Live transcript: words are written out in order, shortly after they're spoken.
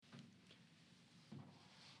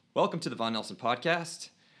Welcome to the Von Nelson Podcast.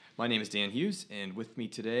 My name is Dan Hughes, and with me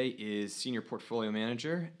today is Senior Portfolio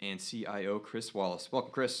Manager and CIO Chris Wallace.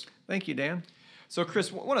 Welcome, Chris. Thank you, Dan. So,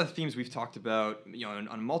 Chris, one of the themes we've talked about,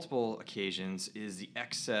 on multiple occasions, is the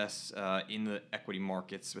excess in the equity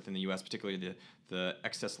markets within the U.S., particularly the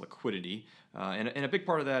excess liquidity, and a big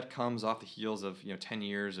part of that comes off the heels of 10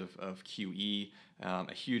 years of QE,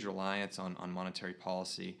 a huge reliance on monetary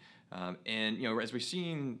policy, and as we've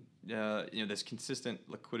seen. This consistent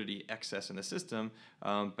liquidity excess in the system,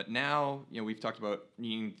 but now we've talked about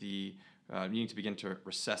needing to begin to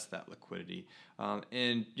recess that liquidity,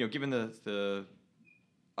 and given the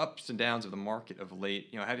ups and downs of the market of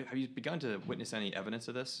late, have you begun to witness any evidence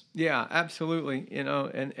of this? Yeah, absolutely.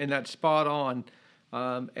 And that's spot on,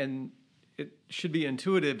 and it should be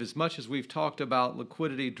intuitive. As much as we've talked about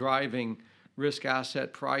liquidity driving risk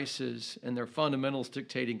asset prices and their fundamentals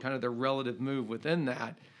dictating kind of their relative move within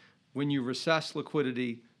that. When you recess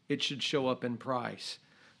liquidity, it should show up in price.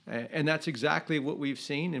 And that's exactly what we've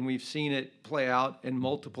seen, and we've seen it play out in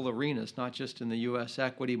multiple arenas, not just in the U.S.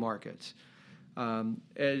 equity markets.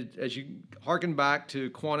 As you harken back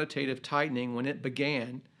to quantitative tightening when it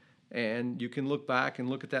began, and you can look back and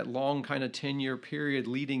look at that long kind of 10-year period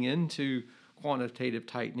leading into quantitative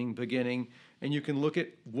tightening beginning, and you can look at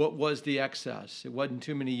what was the excess. It wasn't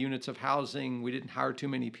too many units of housing. We didn't hire too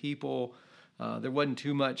many people. There wasn't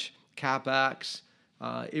too much CapEx.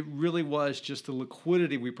 It really was just the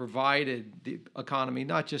liquidity we provided the economy,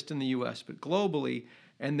 not just in the U.S., but globally,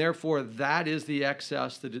 and therefore that is the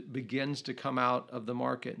excess that it begins to come out of the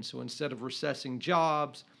market. And so instead of recessing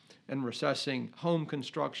jobs and recessing home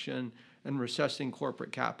construction and recessing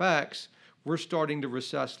corporate CapEx, we're starting to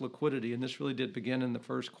recess liquidity, and this really did begin in the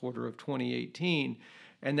first quarter of 2018.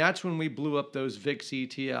 And that's when we blew up those VIX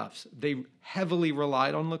ETFs. They heavily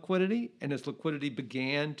relied on liquidity, and as liquidity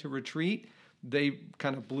began to retreat, they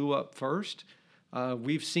kind of blew up first.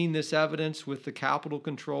 We've seen this evidence with the capital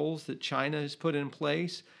controls that China has put in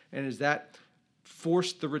place, and as that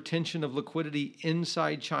forced the retention of liquidity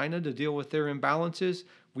inside China to deal with their imbalances,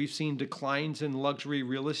 we've seen declines in luxury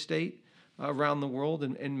real estate around the world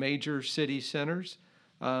in major city centers.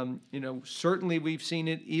 Certainly we've seen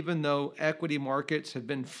it even though equity markets have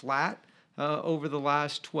been flat over the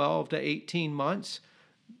last 12 to 18 months.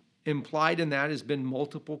 Implied in that has been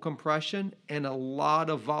multiple compression and a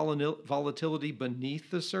lot of volatility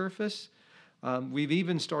beneath the surface. We've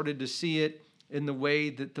even started to see it in the way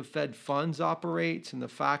that the Fed funds operates and the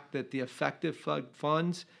fact that the effective Fed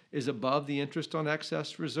funds is above the interest on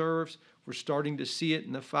excess reserves. We're starting to see it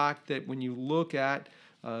in the fact that when you look at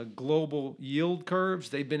global yield curves,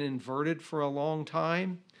 they've been inverted for a long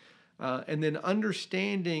time. And then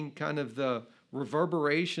understanding kind of the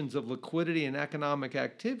reverberations of liquidity and economic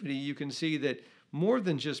activity, you can see that more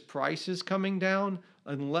than just prices coming down,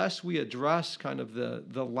 unless we address kind of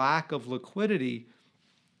the lack of liquidity,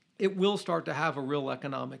 it will start to have a real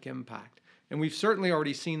economic impact. And we've certainly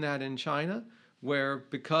already seen that in China, where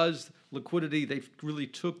because liquidity, they really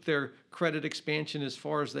took their credit expansion as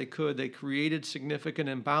far as they could. They created significant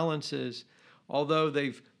imbalances. Although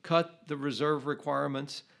they've cut the reserve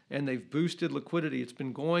requirements and they've boosted liquidity, it's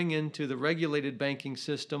been going into the regulated banking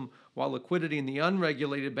system while liquidity in the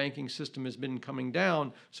unregulated banking system has been coming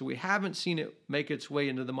down. So we haven't seen it make its way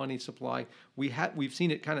into the money supply. We've seen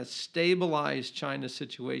it kind of stabilize China's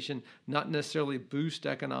situation, not necessarily boost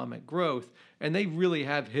economic growth. And they really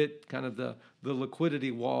have hit kind of the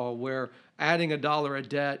liquidity wall where adding $1 of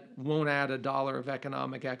debt won't add $1 of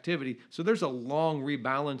economic activity. So there's a long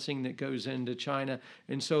rebalancing that goes into China.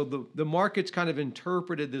 And so the market's kind of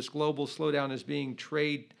interpreted this global slowdown as being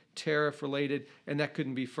trade tariff related, and that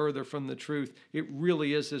couldn't be further from the truth. It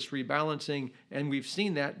really is this rebalancing, and we've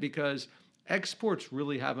seen that because exports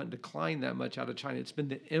really haven't declined that much out of China. It's been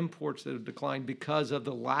the imports that have declined because of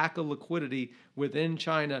the lack of liquidity within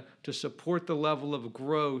China to support the level of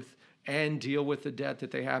growth and deal with the debt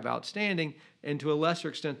that they have outstanding. And to a lesser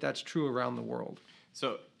extent, that's true around the world.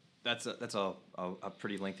 So that's a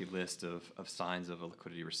pretty lengthy list of signs of a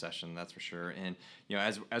liquidity recession, that's for sure. And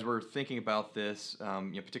as we're thinking about this,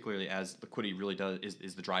 particularly as liquidity really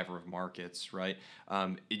is the driver of markets, right?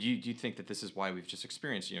 Do you think that this is why we've just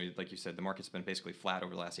experienced, like you said, the market's been basically flat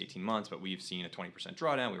over the last 18 months, but we've seen a 20%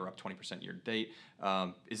 drawdown. We were up 20% year to date.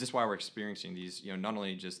 Is this why we're experiencing these, not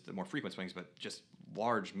only just the more frequent swings, but just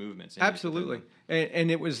large movements? Absolutely,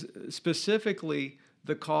 and it was specifically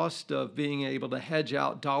the cost of being able to hedge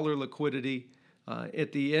out dollar liquidity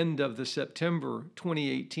at the end of the September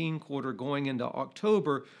 2018 quarter going into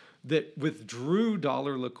October that withdrew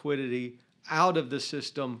dollar liquidity out of the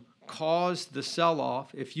system, caused the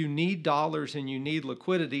sell-off. If you need dollars and you need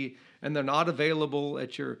liquidity and they're not available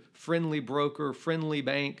at your friendly broker, friendly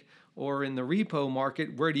bank, or in the repo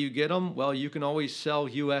market, where do you get them? Well, you can always sell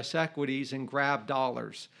U.S. equities and grab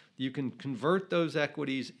dollars. You can convert those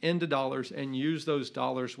equities into dollars and use those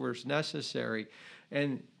dollars where it's necessary.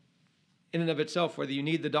 And in and of itself, whether you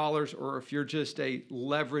need the dollars or if you're just a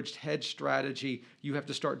leveraged hedge strategy, you have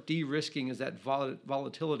to start de-risking as that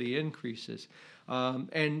volatility increases.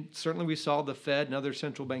 And certainly we saw the Fed and other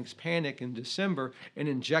central banks panic in December and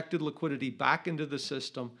injected liquidity back into the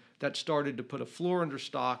system that started to put a floor under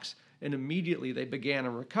stocks, and immediately they began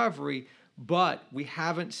a recovery. But we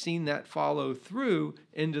haven't seen that follow through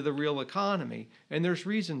into the real economy. And there's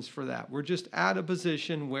reasons for that. We're just at a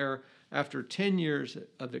position where after 10 years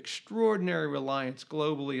of extraordinary reliance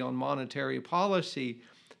globally on monetary policy,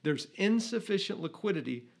 there's insufficient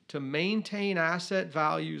liquidity to maintain asset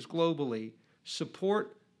values globally,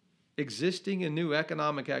 support existing and new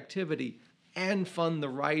economic activity, and fund the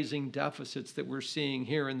rising deficits that we're seeing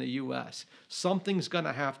here in the U.S. Something's going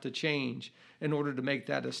to have to change in order to make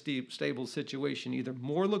that a stable situation. Either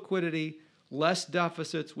more liquidity, less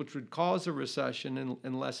deficits, which would cause a recession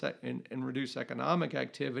and reduce economic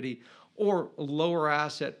activity, or lower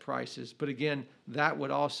asset prices. But again, that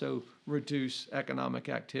would also reduce economic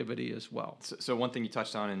activity as well. So one thing you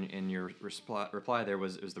touched on in your reply there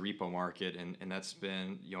was the repo market, and that's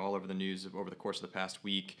been all over the news over the course of the past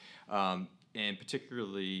week. And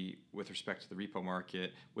particularly with respect to the repo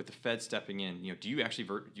market, with the Fed stepping in, do you actually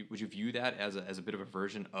would you view that as a bit of a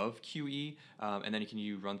version of QE? And then can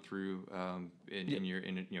you run through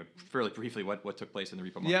fairly briefly what took place in the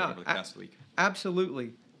repo market over the past week?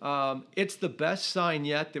 Absolutely. It's the best sign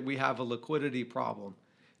yet that we have a liquidity problem.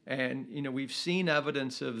 And, we've seen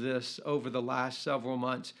evidence of this over the last several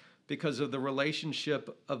months because of the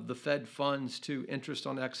relationship of the Fed funds to interest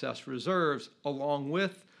on excess reserves, along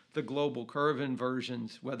with the global curve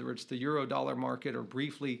inversions, whether it's the euro dollar market or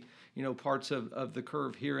briefly, parts of the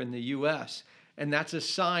curve here in the U.S. And that's a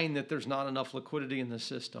sign that there's not enough liquidity in the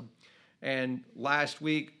system. And last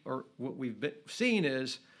week, or what we've seen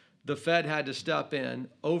is, the Fed had to step in.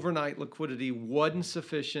 Overnight liquidity wasn't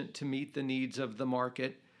sufficient to meet the needs of the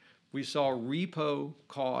market. We saw repo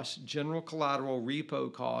costs, general collateral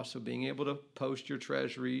repo costs, so being able to post your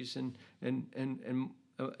treasuries and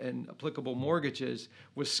applicable mortgages,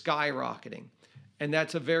 was skyrocketing. And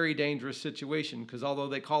that's a very dangerous situation because although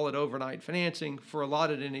they call it overnight financing, for a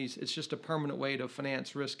lot of entities, it's just a permanent way to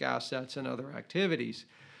finance risk assets and other activities.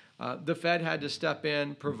 The Fed had to step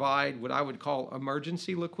in, provide what I would call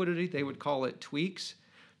emergency liquidity. They would call it tweaks.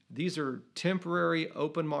 These are temporary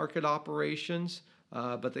open market operations,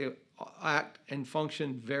 but they act and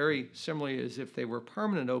function very similarly as if they were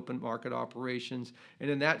permanent open market operations.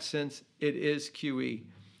 And in that sense, it is QE.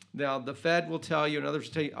 Now, the Fed will tell you, and others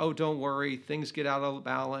will tell you, oh, don't worry, things get out of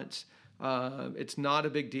balance. It's not a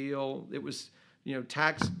big deal. It was,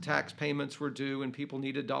 tax payments were due and people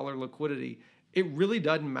needed dollar liquidity. It really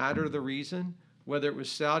doesn't matter the reason, whether it was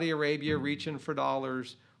Saudi Arabia reaching for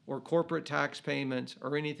dollars or corporate tax payments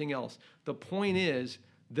or anything else. The point is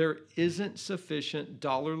there isn't sufficient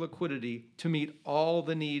dollar liquidity to meet all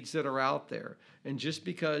the needs that are out there. And just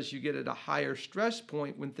because you get at a higher stress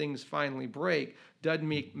point when things finally break doesn't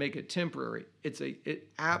make it temporary. It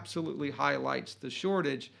absolutely highlights the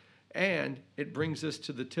shortage, and it brings us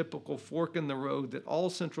to the typical fork in the road that all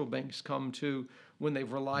central banks come to when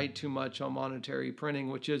they've relied too much on monetary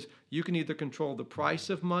printing, which is you can either control the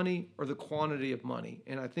price of money or the quantity of money.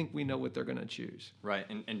 And I think we know what they're going to choose. Right.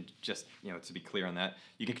 And just, to be clear on that,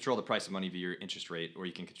 you can control the price of money via your interest rate, or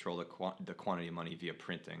you can control the quantity of money via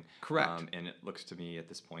printing. Correct. And it looks to me at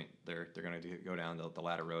this point they're going to go down the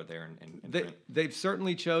latter road there and print. They've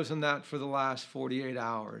certainly chosen that for the last 48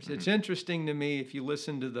 hours. Mm-hmm. It's interesting to me, if you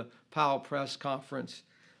listen to the Powell press conference,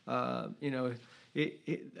 you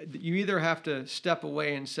either have to step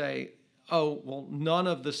away and say, oh, well, none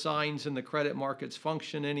of the signs in the credit markets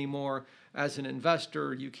function anymore. As an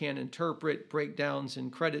investor, you can't interpret breakdowns in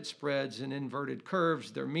credit spreads and inverted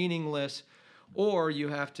curves. They're meaningless. Or you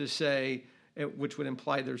have to say, which would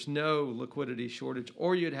imply there's no liquidity shortage,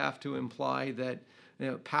 or you'd have to imply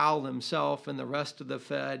that Powell himself and the rest of the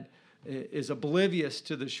Fed is oblivious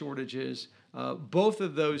to the shortages. Both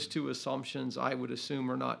of those two assumptions, I would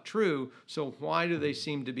assume, are not true. So why do they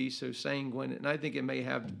seem to be so sanguine? And I think it may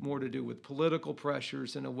have more to do with political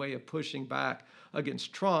pressures and a way of pushing back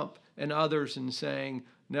against Trump and others and saying,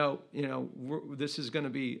 no, this is going to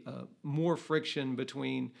be more friction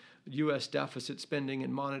between U.S. deficit spending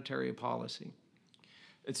and monetary policy.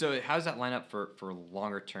 And so how does that line up for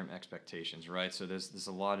longer term expectations, right? So there's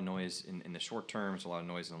a lot of noise in the short term. There's a lot of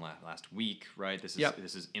noise in the last week, right? This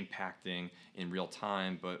is impacting in real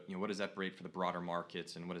time. But what does that rate for the broader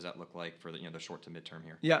markets, and what does that look like for the short to midterm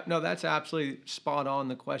here? Yeah, no, that's absolutely spot on.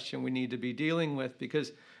 The question we need to be dealing with,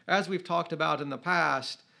 because as we've talked about in the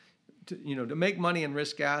past, to make money in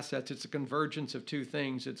risk assets, it's a convergence of two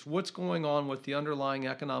things. It's what's going on with the underlying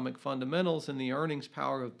economic fundamentals and the earnings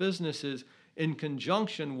power of businesses, in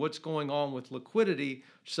conjunction what's going on with liquidity,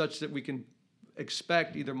 such that we can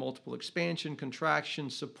expect either multiple expansion, contraction,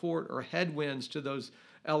 support, or headwinds to those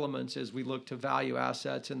elements as we look to value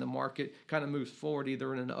assets and the market kind of moves forward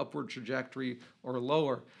either in an upward trajectory or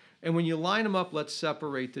lower. And when you line them up, let's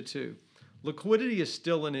separate the two. Liquidity is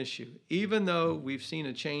still an issue. Even though we've seen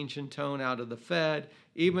a change in tone out of the Fed,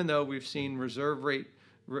 even though we've seen reserve rate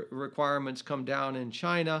requirements come down in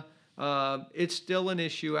China, it's still an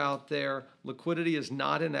issue out there. Liquidity is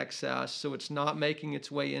not in excess, so it's not making its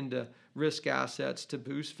way into risk assets to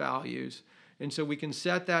boost values. And so we can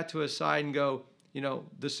set that to a side and go,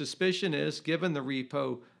 the suspicion is, given the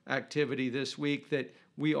repo activity this week, that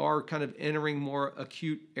we are kind of entering more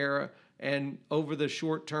acute era. And over the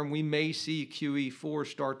short term, we may see QE4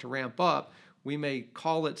 start to ramp up. We may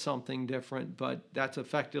call it something different, but that's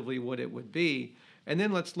effectively what it would be. And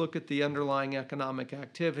then let's look at the underlying economic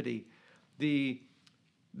activity.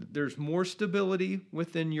 There's more stability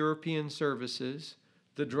within European services.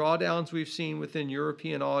 The drawdowns we've seen within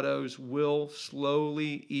European autos will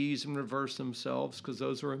slowly ease and reverse themselves because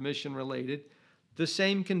those are emission related. The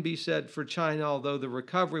same can be said for China, although the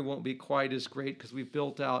recovery won't be quite as great because we've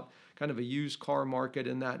built out kind of a used car market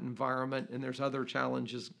in that environment, and there's other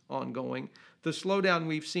challenges ongoing. The slowdown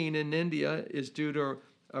we've seen in India is due to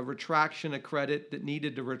a retraction of credit that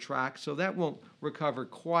needed to retract, so that won't recover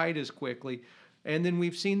quite as quickly. And then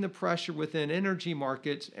we've seen the pressure within energy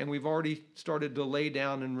markets, and we've already started to lay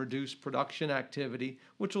down and reduce production activity,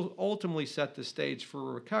 which will ultimately set the stage for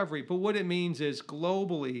a recovery. But what it means is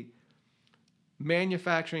globally,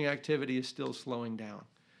 manufacturing activity is still slowing down.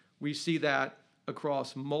 We see that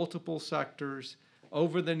across multiple sectors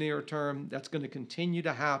over the near term. That's going to continue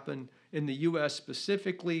to happen. In the U.S.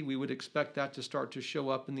 specifically, we would expect that to start to show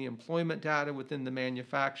up in the employment data within the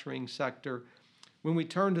manufacturing sector. When we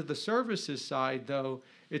turn to the services side, though,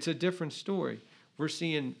 it's a different story. We're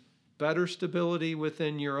seeing better stability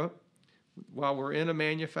within Europe. While we're in a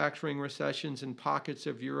manufacturing recessions in pockets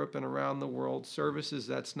of Europe and around the world, services,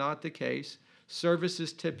 that's not the case.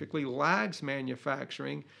 Services typically lags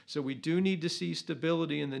manufacturing, so we do need to see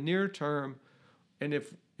stability in the near term. And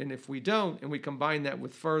if we don't, and we combine that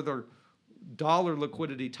with further dollar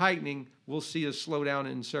liquidity tightening, we'll see a slowdown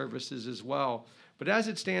in services as well. But as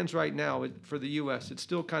it stands right now, for the U.S., it's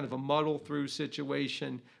still kind of a muddle-through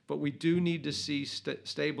situation, but we do need to see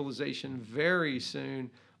stabilization very soon.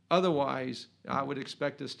 Otherwise, I would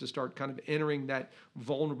expect us to start kind of entering that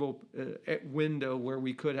vulnerable window where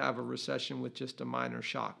we could have a recession with just a minor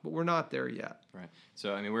shock, but we're not there yet. Right.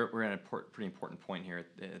 So, I mean, we're at a pretty important point here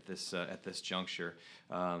at this juncture,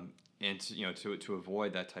 and to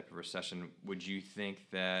avoid that type of recession, would you think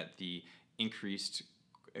that the increased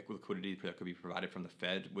liquidity that could be provided from the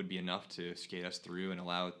Fed would be enough to skate us through and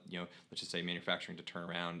allow, let's just say manufacturing to turn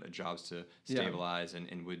around, jobs to stabilize,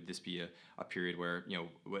 and would this be a period where,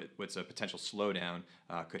 what's a potential slowdown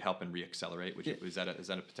could help and reaccelerate? Is that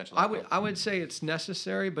a potential? I would say it's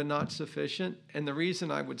necessary but not sufficient. And the reason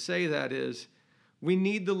I would say that is we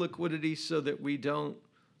need the liquidity so that we don't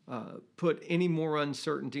put any more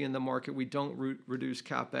uncertainty in the market. We don't reduce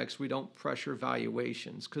CapEx. We don't pressure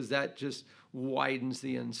valuations because that just widens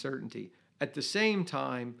the uncertainty. At the same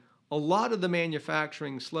time, a lot of the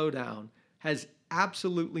manufacturing slowdown has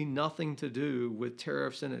absolutely nothing to do with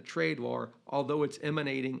tariffs and a trade war, although it's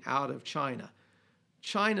emanating out of China.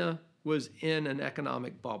 China was in an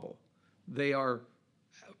economic bubble. They are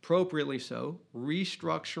appropriately so,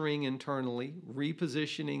 restructuring internally,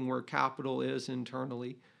 repositioning where capital is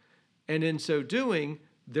internally, and in so doing,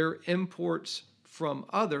 their imports from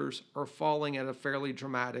others are falling at a fairly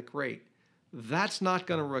dramatic rate. That's not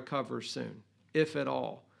going to recover soon, if at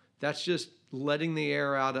all. That's just letting the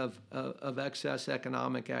air out of excess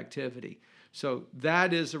economic activity. So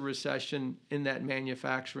that is a recession in that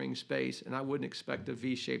manufacturing space, and I wouldn't expect a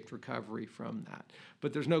V-shaped recovery from that.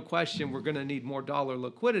 But there's no question we're going to need more dollar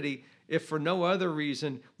liquidity if for no other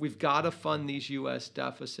reason we've got to fund these U.S.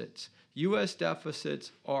 deficits. U.S.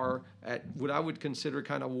 deficits are at what I would consider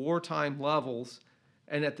kind of wartime levels,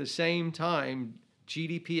 and at the same time,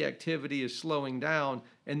 GDP activity is slowing down,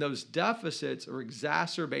 and those deficits are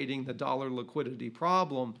exacerbating the dollar liquidity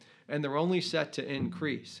problem, and they're only set to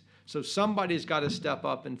increase. So somebody's got to step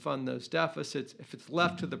up and fund those deficits. If it's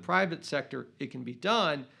left to the private sector, it can be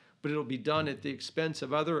done, but it'll be done at the expense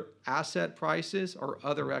of other asset prices or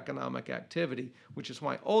other economic activity, which is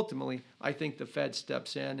why ultimately I think the Fed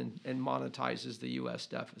steps in and monetizes the U.S.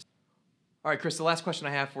 deficit. All right, Chris, the last question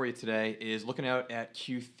I have for you today is looking out at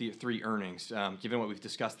Q3 earnings. Given what we've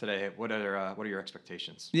discussed today, what are your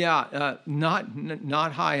expectations? Yeah,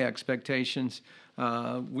 not high expectations.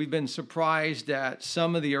 We've been surprised at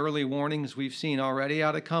some of the early warnings we've seen already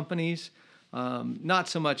out of companies. Not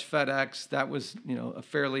so much FedEx. That was, a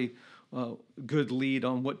fairly good lead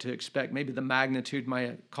on what to expect. Maybe the magnitude might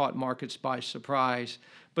have caught markets by surprise.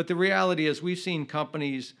 But the reality is we've seen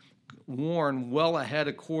companies warn well ahead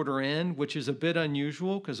of quarter end, which is a bit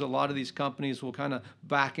unusual because a lot of these companies will kind of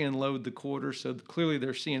back end load the quarter. So clearly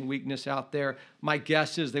they're seeing weakness out there. My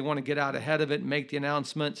guess is they want to get out ahead of it and make the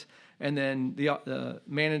announcements, and then the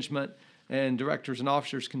management and directors and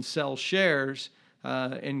officers can sell shares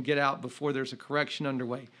and get out before there's a correction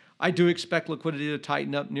underway. I do expect liquidity to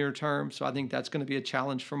tighten up near term, so I think that's going to be a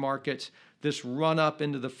challenge for markets. This run up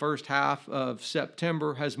into the first half of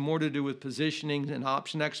September has more to do with positioning and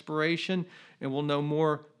option expiration, and we'll know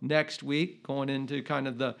more next week going into kind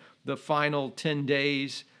of the final 10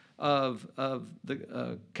 days of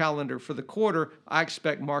the calendar for the quarter. I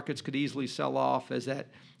expect markets could easily sell off as that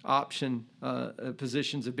option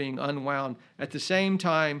positions are being unwound. At the same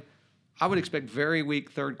time, I would expect very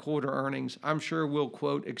weak third quarter earnings. I'm sure we'll,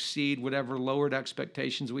 quote, exceed whatever lowered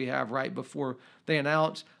expectations we have right before they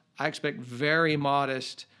announce. I expect very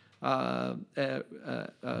modest guidance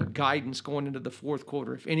going into the fourth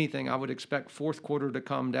quarter. If anything, I would expect fourth quarter to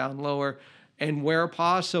come down lower. And where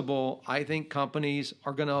possible, I think companies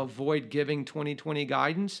are going to avoid giving 2020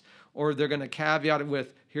 guidance, or they're going to caveat it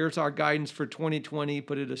with, here's our guidance for 2020,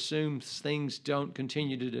 but it assumes things don't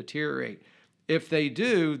continue to deteriorate. If they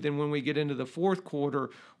do, then when we get into the fourth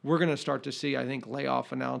quarter, we're going to start to see, I think,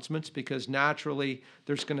 layoff announcements because naturally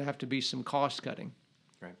there's going to have to be some cost cutting.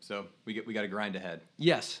 Right. So we got to grind ahead.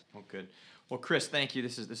 Yes. Oh, good. Well, Chris, thank you.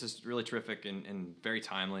 This is really terrific and very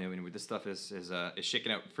timely. I mean, this stuff is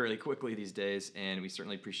shaking out fairly quickly these days, and we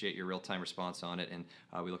certainly appreciate your real-time response on it. And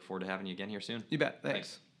we look forward to having you again here soon. You bet.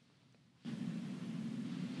 Thanks.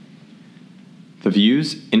 The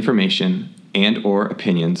views, information, and/or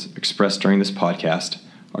opinions expressed during this podcast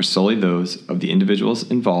are solely those of the individuals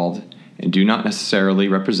involved and do not necessarily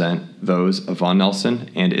represent those of Vaughan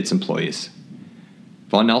Nelson and its employees.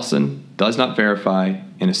 Vaughan Nelson does not verify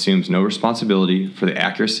and assumes no responsibility for the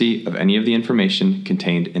accuracy of any of the information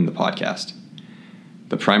contained in the podcast.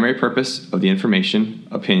 The primary purpose of the information,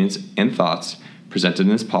 opinions, and thoughts presented in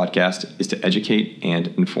this podcast is to educate and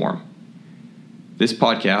inform. This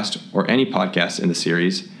podcast, or any podcast in the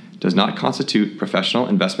series, does not constitute professional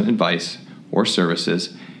investment advice or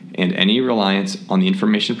services, and any reliance on the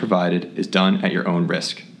information provided is done at your own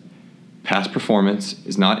risk. Past performance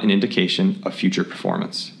is not an indication of future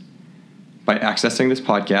performance. By accessing this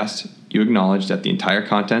podcast, you acknowledge that the entire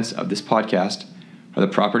contents of this podcast are the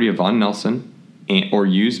property of Vaughan Nelson or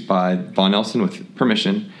used by Vaughan Nelson with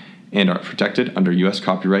permission and are protected under U.S.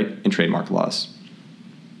 copyright and trademark laws.